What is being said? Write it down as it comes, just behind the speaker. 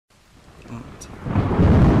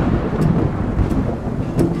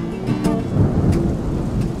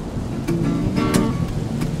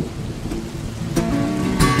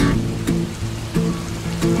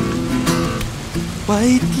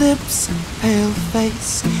White lips and pale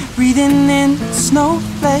face, breathing in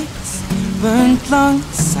snowflakes, burnt lungs,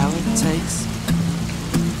 sour taste.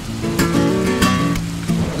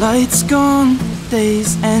 Lights gone,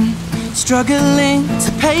 days end, struggling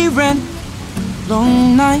to pay rent,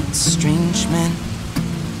 long nights, strange men.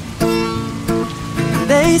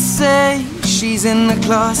 They say she's in the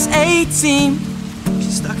class 18,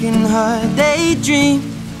 she's stuck in her daydream.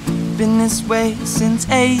 Been this way since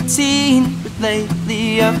 18, but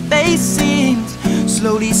lately her face seems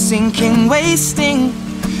slowly sinking, wasting,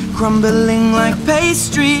 crumbling like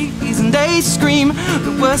pastries. And they scream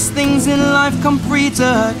the worst things in life come free to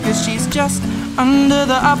her, 'cause she's just under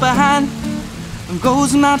the upper hand and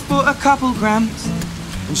goes mad for a couple grams.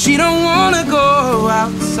 And she don't wanna go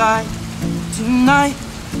outside tonight,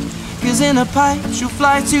 'cause in a pipe she'll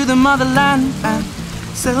fly to the motherland and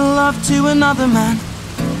sell love to another man.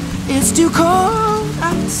 It's too cold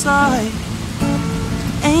outside,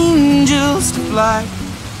 angels to fly,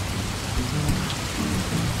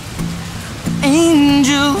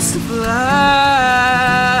 angels to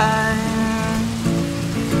fly.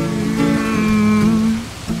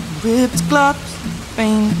 Ripped gloves,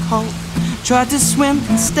 faint cold, tried to swim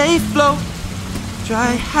and stay afloat,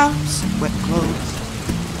 dry house, wet clothes.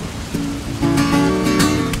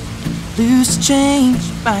 Loose change,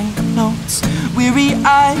 banknotes,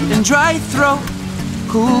 weary-eyed and dry throat,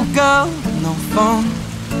 cool girl, no phone.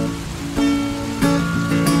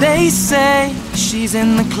 They say she's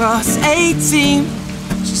in the class 18,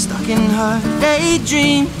 she's stuck in her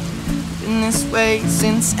daydream. Been this way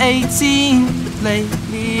since 18, but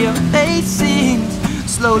lately her face seems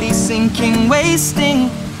slowly sinking,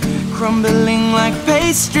 wasting, crumbling like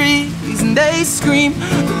pastries. And they scream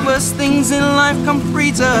the worst things in life come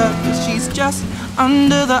free to her, 'cause she's just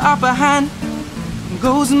under the upper hand and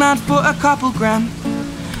goes mad for a couple grams.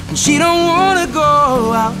 And she don't wanna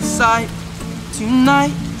go outside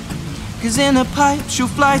tonight, 'cause in a pipe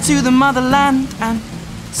she'll fly to the motherland and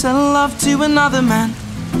sell love to another man.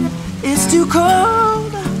 It's too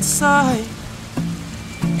cold outside,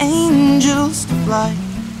 angels to fly.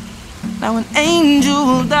 Now an angel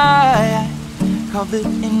will die, covered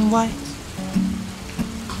in white,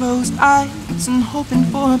 closed eyes and hoping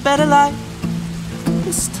for a better life.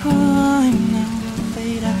 This time now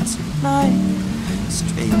fade out tonight,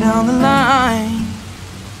 straight down the line,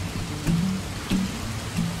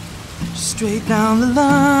 straight down the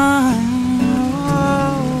line.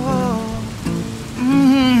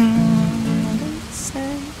 They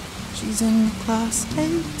say she's in class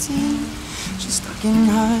 18, she's stuck in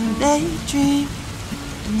her daydream.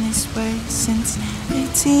 Been this way since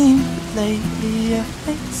 18, but lately her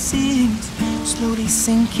face seems slowly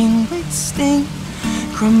sinking, wasting,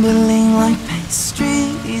 crumbling like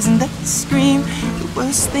pastries. And they scream the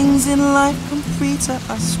worst things in life come free to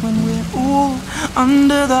us when we're all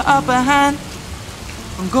under the upper hand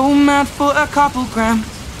and go mad for a couple grams.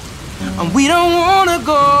 And we don't wanna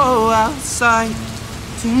go outside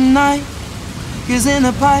tonight, 'cause in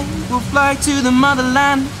a pipe we'll fly to the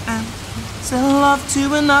motherland and sell love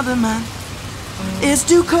to another man. It's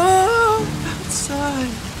too cold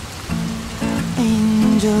outside,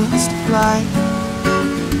 angels to fly,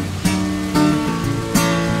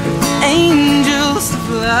 angels to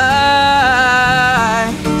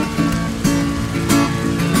fly,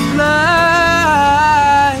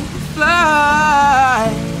 fly, fly,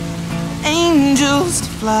 angels to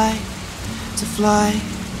fly, to fly,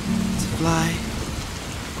 to fly,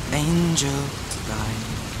 angel to fly.